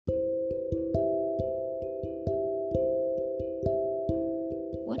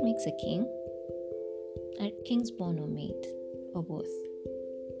makes a king? Are kings born or made? Or both?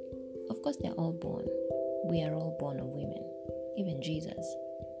 Of course, they're all born. We are all born of women, even Jesus.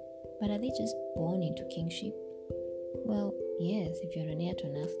 But are they just born into kingship? Well, yes, if you're an heir to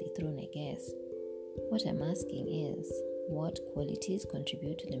an earthly throne, I guess. What I'm asking is, what qualities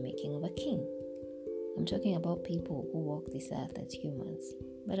contribute to the making of a king? I'm talking about people who walk this earth as humans,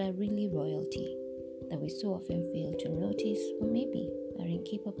 but are really royalty, that we so often fail to notice, or maybe are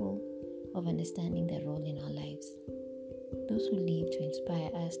incapable of understanding their role in our lives. Those who live to inspire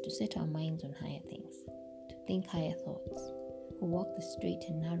us to set our minds on higher things, to think higher thoughts, who walk the straight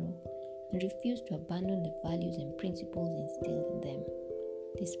and narrow, and refuse to abandon the values and principles instilled in them,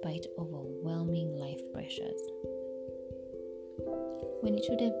 despite overwhelming life pressures. When it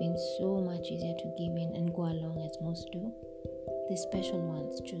should have been so much easier to give in and go along as most do, the special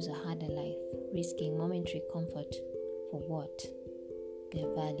ones choose a harder life, risking momentary comfort for what? Their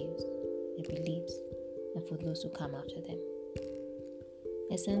values, their beliefs, and for those who come after them.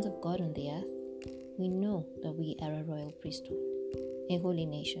 As sons of God on the earth, we know that we are a royal priesthood, a holy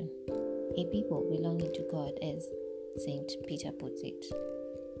nation, a people belonging to God, as St. Peter puts it.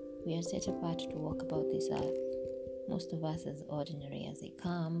 We are set apart to walk about this earth, most of us as ordinary as they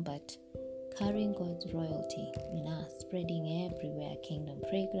come, but carrying God's royalty in us, spreading everywhere kingdom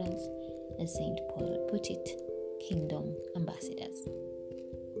fragrance, as St. Paul would put it, kingdom ambassadors.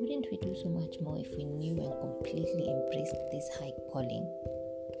 Wouldn't we do so much more if we knew and completely embraced this high calling?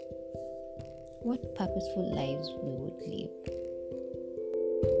 What purposeful lives we would live.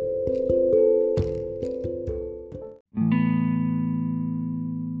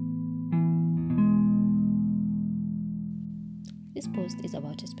 This post is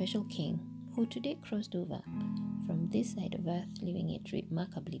about a special king who today crossed over from this side of earth, living it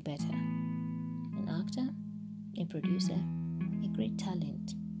remarkably better. An actor, a producer, a great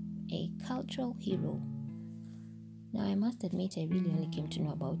talent, a cultural hero. Now I must admit I really only came to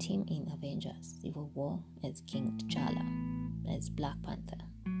know about him in Avengers: Civil War as King T'Challa, as Black Panther,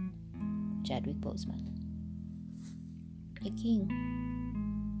 Chadwick Boseman. A king.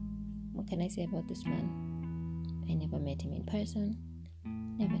 What can I say about this man? I never met him in person,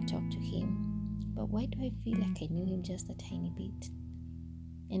 never talked to him, but why do I feel like I knew him just a tiny bit?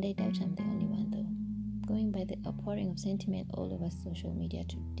 And I doubt I'm the only one though. Going by the outpouring of sentiment all over social media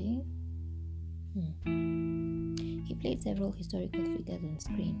today. He played several historical figures on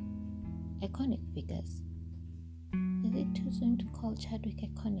screen. Iconic figures. Is it too soon to call Chadwick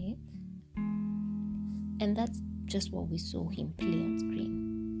iconic? And that's just what we saw him play on screen.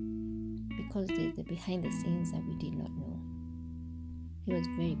 Because there's the behind the scenes that we did not know. He was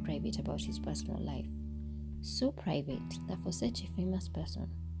very private about his personal life. So private that for such a famous person,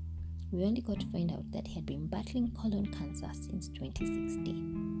 we only got to find out that he had been battling colon cancer since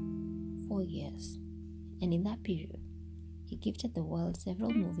 2016. 4 years. And in that period, he gifted the world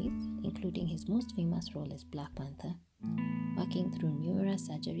several movies, including his most famous role as Black Panther, working through numerous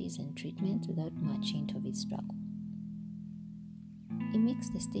surgeries and treatments without much hint of his struggle. It makes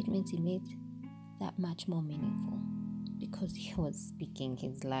the statements he made that much more meaningful, because he was speaking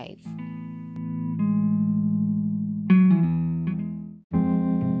his life.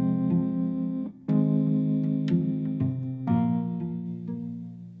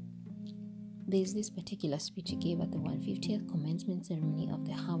 There's this particular speech he gave at the 150th commencement ceremony of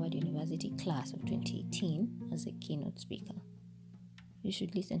the Howard University class of 2018 as a keynote speaker. You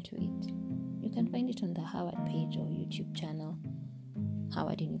should listen to it. You can find it on the Howard page or YouTube channel,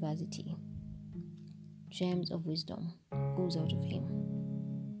 Howard University. Gems of wisdom ooze out of him.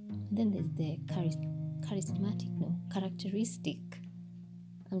 And then there's the characteristic,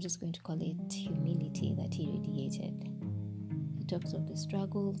 I'm just going to call it humility, that he radiated. He talks of the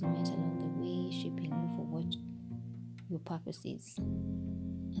struggles met along the way, shaping you for what your purpose is.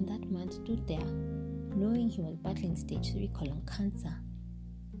 And that man stood there, knowing he was battling stage 3 colon cancer,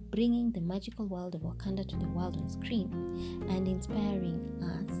 bringing the magical world of Wakanda to the world on screen, and inspiring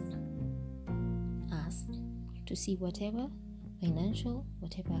us to see whatever financial,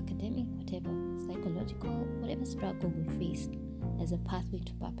 whatever academic, whatever psychological, whatever struggle we face as a pathway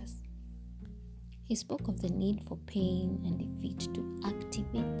to purpose. He spoke of the need for pain and defeat to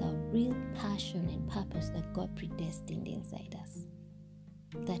activate the real passion and purpose that God predestined inside us.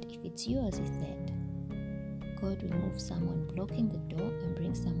 That if it's yours, he said, God will move someone blocking the door and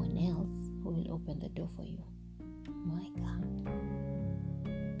bring someone else who will open the door for you. My God.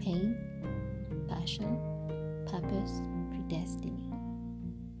 Pain, passion, purpose, predestiny.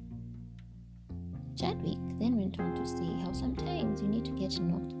 Chadwick then went on to say how sometimes you need to get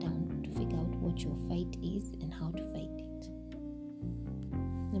knocked down to figure out what your fight is and how to fight it.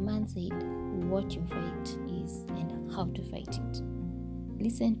 The man said what your fight is and how to fight it.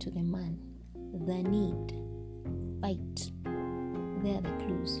 Listen to the man, the need, fight. There are the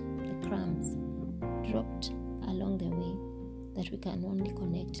clues, the crumbs dropped along the way that we can only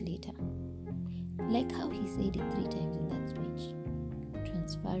connect later. Like how he said it 3 times in that speech.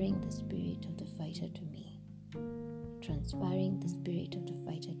 Transferring the spirit of the fighter to me. Transferring the spirit of the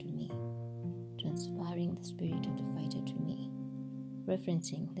fighter to me. Transferring the spirit of the fighter to me.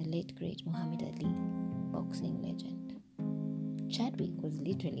 Referencing the late great Muhammad Ali, boxing legend. Chadwick was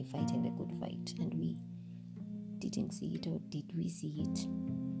literally fighting the good fight, and we didn't see it, or did we see it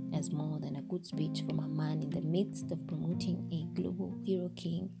as more than a good speech from a man in the midst of promoting a global hero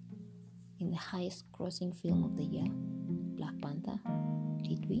king in the highest grossing film of the year, Black Panther?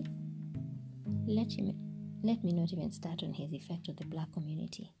 Did we? Let me not even start on his effect on the black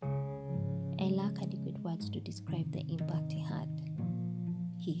community. I lack adequate words to describe the impact he had.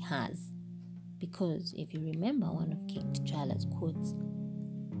 He has. Because if you remember one of King T'Challa's quotes,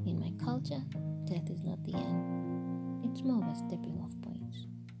 in my culture, death is not the end. It's more of a stepping off point.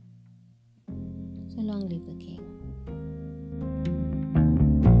 So long live the king.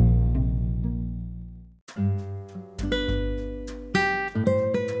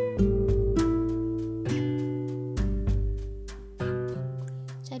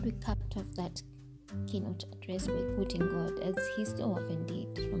 Chadwick capped off that keynote address by quoting God, as he so often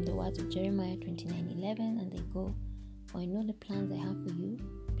did, from the words of Jeremiah 29:11, and they go, "For I know the plans I have for you,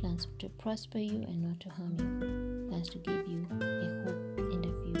 plans to prosper you and not to harm you, plans to give you a hope in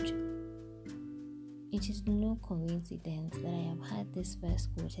the future." It is no coincidence that I have had this verse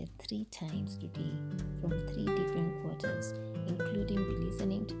quoted 3 times today from 3 different quarters, including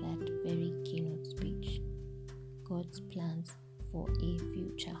re-listening to that very keynote speech. God's plans for a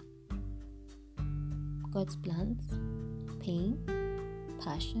future. God's plans, pain,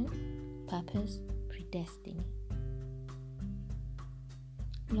 passion, purpose, predestiny.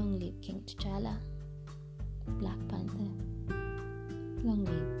 Long live King T'Challa, Black Panther. Long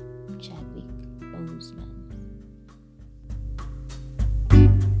live Chadwick Boseman.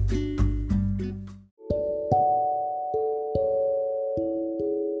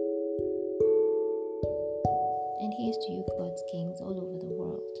 And here's to you, God's kings all over the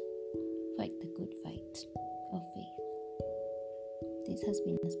world. Fight the good fight of faith. This has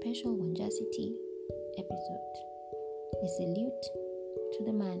been a special Wanjacity episode. A salute to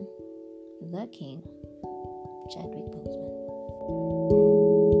the man, the king, Chadwick Boseman.